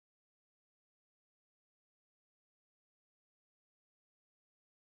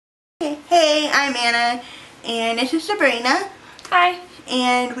Hey, I'm Anna, and this is Sabrina. Hi.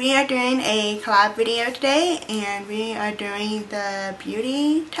 And we are doing a collab video today, and we are doing the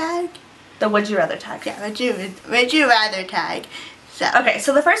beauty tag. The would you rather tag. Yeah, would you rather tag. Okay,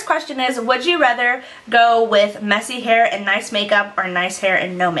 so the first question is, would you rather go with messy hair and nice makeup or nice hair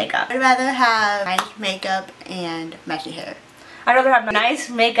and no makeup? I'd rather have nice makeup and messy hair. I'd rather have nice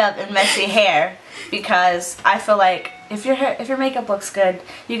makeup and messy hair because I feel like if your makeup looks good,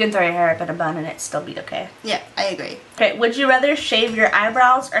 you can throw your hair up in a bun and it still be okay. Yeah, I agree. Okay, would you rather shave your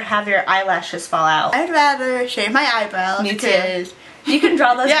eyebrows or have your eyelashes fall out? I'd rather shave my eyebrows. Me too. You can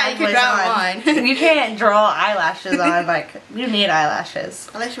draw those yeah, you can draw them on. You can't draw eyelashes on, like, you need eyelashes.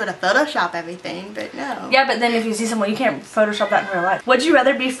 Unless you want to Photoshop everything, but no. Yeah, but then if you see someone, you can't Photoshop that in real life. Would you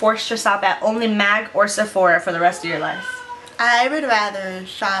rather be forced to shop at only MAC or Sephora for the rest of your life? I would rather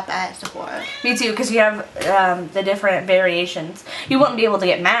shop at Sephora. Me too, because you have the different variations. You wouldn't be able to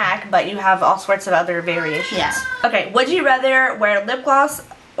get MAC, but you have all sorts of other variations. Yeah. Okay, would you rather wear lip gloss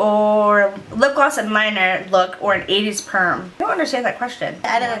and liner look or an 80s perm? I don't understand that question.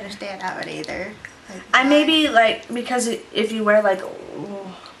 I don't understand that one either. Like, I maybe like, because if you wear like,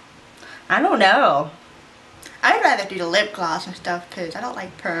 I don't know. I'd rather do the lip gloss and stuff because I don't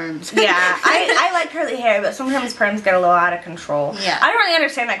like perms. Yeah, I like curly hair, but sometimes perms get a little out of control. Yeah. I don't really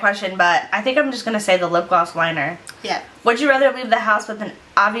understand that question, but I think I'm just going to say the lip gloss liner. Yeah. Would you rather leave the house with an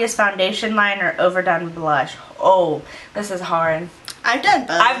obvious foundation line or overdone blush? Oh, this is hard. I've done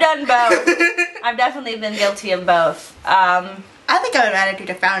both. I've done both. I've definitely been guilty of both. I think I would rather do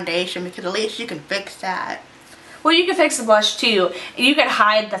the foundation because at least you can fix that. Well, you can fix the blush too. You could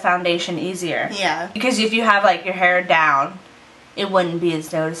hide the foundation easier. Yeah. Because if you have like your hair down, it wouldn't be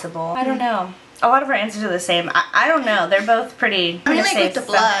as noticeable. I don't know. A lot of our answers are the same. I don't know. They're both pretty. I mean, like with the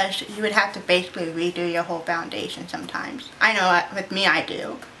blush, you would have to basically redo your whole foundation sometimes. I know with me, I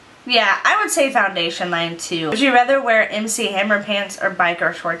do. Yeah, I would say foundation line too. Would you rather wear MC Hammer pants or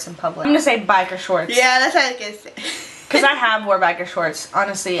biker shorts in public? I'm gonna say biker shorts. Yeah, that's what I was gonna say. Because I have wore biker shorts.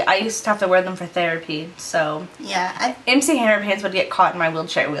 Honestly, I used to have to wear them for therapy, so. Yeah. MC Hammer pants would get caught in my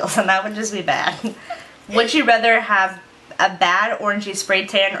wheelchair wheels, and that would just be bad. Would you rather have a bad orangey spray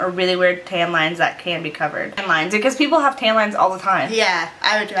tan or really weird tan lines that can be covered? Tan lines, because people have tan lines all the time. Yeah,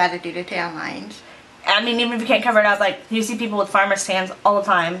 I would rather do the tan lines. I mean, even if you can't cover it up, like, you see people with farmer's tans all the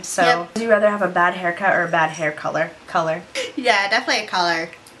time, so. Yep. Would you rather have a bad haircut or a bad hair color? Yeah, definitely a color.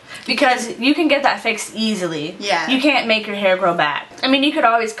 Because you can get that fixed easily. Yeah. You can't make your hair grow back. I mean, you could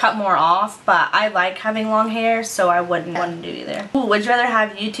always cut more off, but I like having long hair, so I wouldn't want to do either. Ooh, would you rather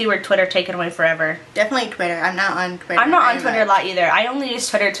have YouTube or Twitter taken away forever? Definitely Twitter. I'm not on Twitter. I'm not on Twitter a lot either. I only use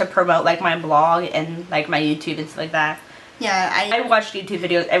Twitter to promote like my blog and like my YouTube and stuff like that. Yeah, I watch YouTube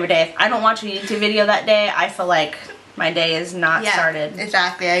videos every day. If I don't watch a YouTube video that day, I feel like my day is not started.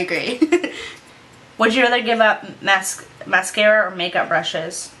 Exactly, I agree. Would you rather give up mascara or makeup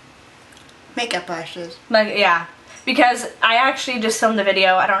brushes? Makeup brushes. Like, yeah. Because I actually just filmed a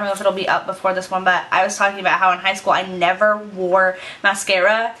video, I don't know if it'll be up before this one, but I was talking about how in high school I never wore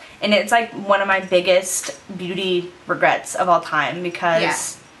mascara, and it's like one of my biggest beauty regrets of all time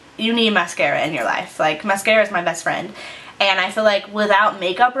because you need mascara in your life. Like, mascara is my best friend. And I feel like without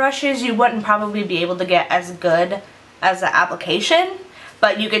makeup brushes, you wouldn't probably be able to get as good as the application,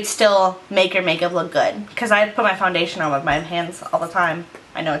 but you could still make your makeup look good. Because I put my foundation on with my hands all the time.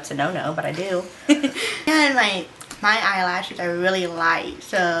 I know it's a no-no, but I do. And my eyelashes are really light,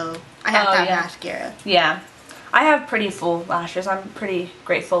 so I have to have mascara. Yeah. I have pretty full lashes. I'm pretty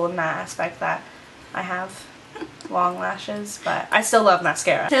grateful in that aspect that I have long lashes, but I still love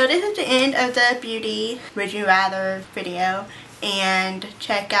mascara. So this is the end of the beauty would you rather video, and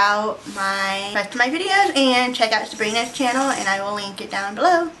check out my rest of my videos and check out Sabrina's channel, and I will link it down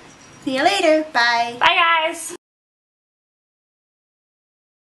below. See you later. Bye. Bye guys.